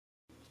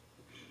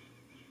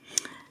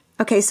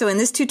Okay, so in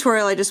this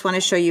tutorial I just want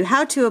to show you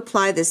how to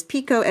apply this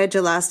picot edge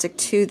elastic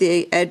to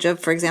the edge of,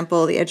 for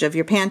example, the edge of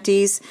your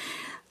panties.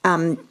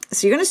 So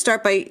you're going to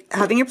start by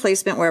having your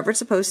placement wherever it's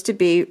supposed to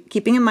be,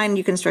 keeping in mind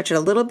you can stretch it a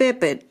little bit,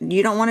 but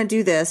you don't want to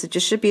do this. It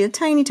just should be a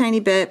tiny, tiny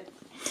bit.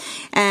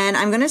 And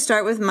I'm going to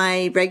start with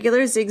my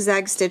regular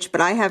zigzag stitch,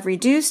 but I have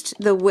reduced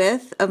the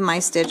width of my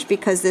stitch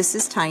because this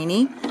is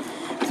tiny.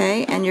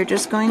 Okay, and you're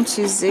just going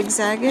to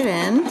zigzag it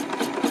in.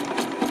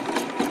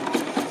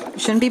 You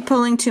shouldn't be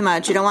pulling too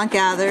much. You don't want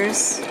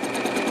gathers.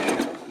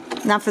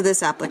 Not for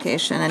this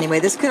application anyway.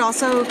 This could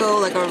also go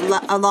like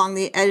along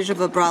the edge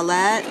of a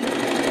bralette.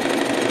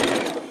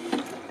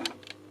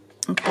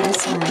 Okay,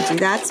 so I'm going to do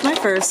that's my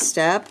first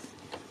step.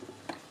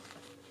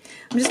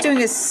 I'm just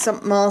doing a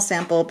small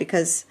sample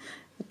because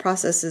the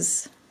process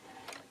is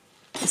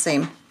the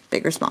same,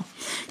 big or small.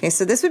 Okay,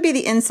 so this would be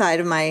the inside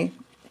of my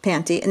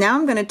panty. And now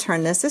I'm going to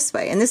turn this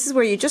way. And this is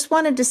where you just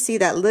wanted to see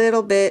that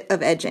little bit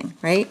of edging,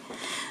 right?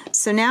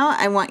 So now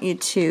I want you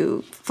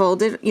to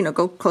fold it,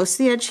 go close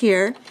to the edge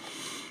here.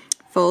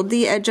 Fold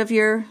the edge of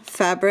your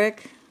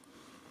fabric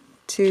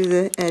to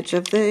the edge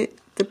of the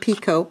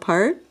picot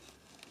part.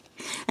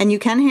 And you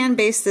can hand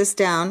baste this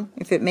down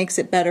if it makes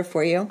it better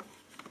for you.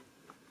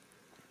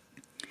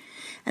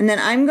 And then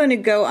I'm going to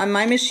go on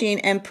my machine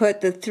and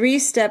put the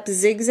 3-step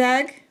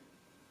zigzag.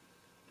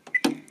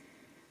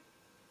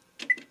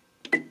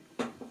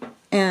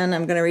 And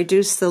I'm going to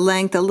reduce the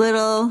length a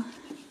little.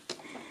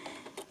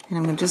 And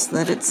I'm going to just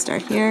let it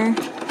start here.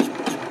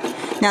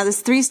 Now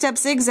this 3-step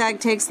zigzag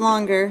takes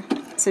longer,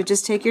 so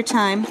just take your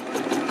time.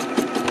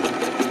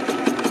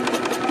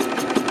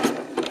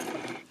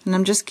 And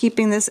I'm just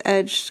keeping this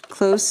edge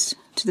close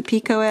to the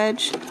picot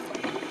edge.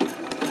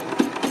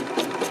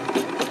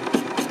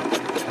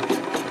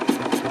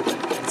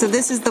 So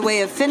this is the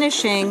way of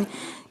finishing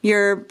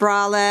your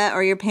bralette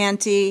or your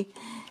panty,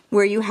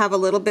 where you have a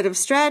little bit of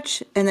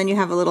stretch and then you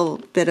have a little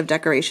bit of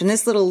decoration.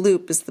 This little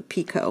loop is the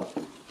picot.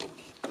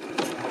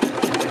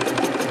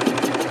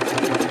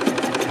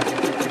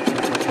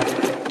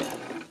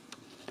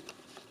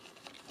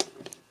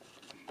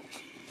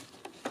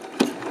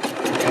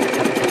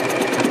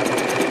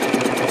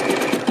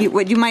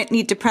 What you might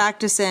need to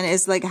practice in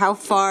is like how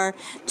far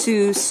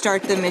to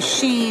start the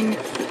machine,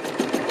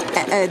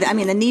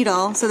 the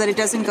needle, so that it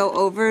doesn't go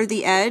over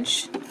the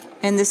edge.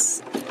 And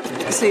this,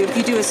 so if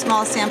you do a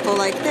small sample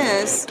like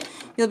this,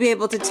 you'll be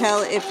able to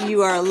tell if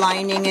you are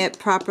aligning it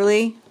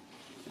properly.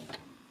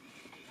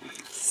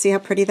 See how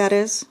pretty that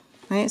is?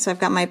 Right? So I've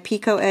got my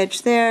picot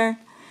edge there.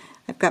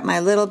 I've got my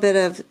little bit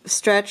of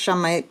stretch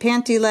on my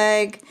panty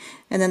leg,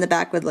 and then the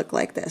back would look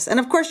like this. And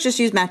of course, just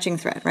use matching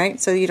thread,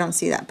 right? So you don't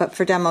see that. But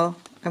for demo,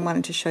 I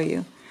wanted to show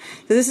you.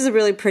 So this is a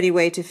really pretty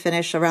way to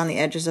finish around the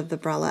edges of the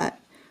bralette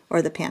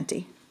or the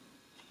panty.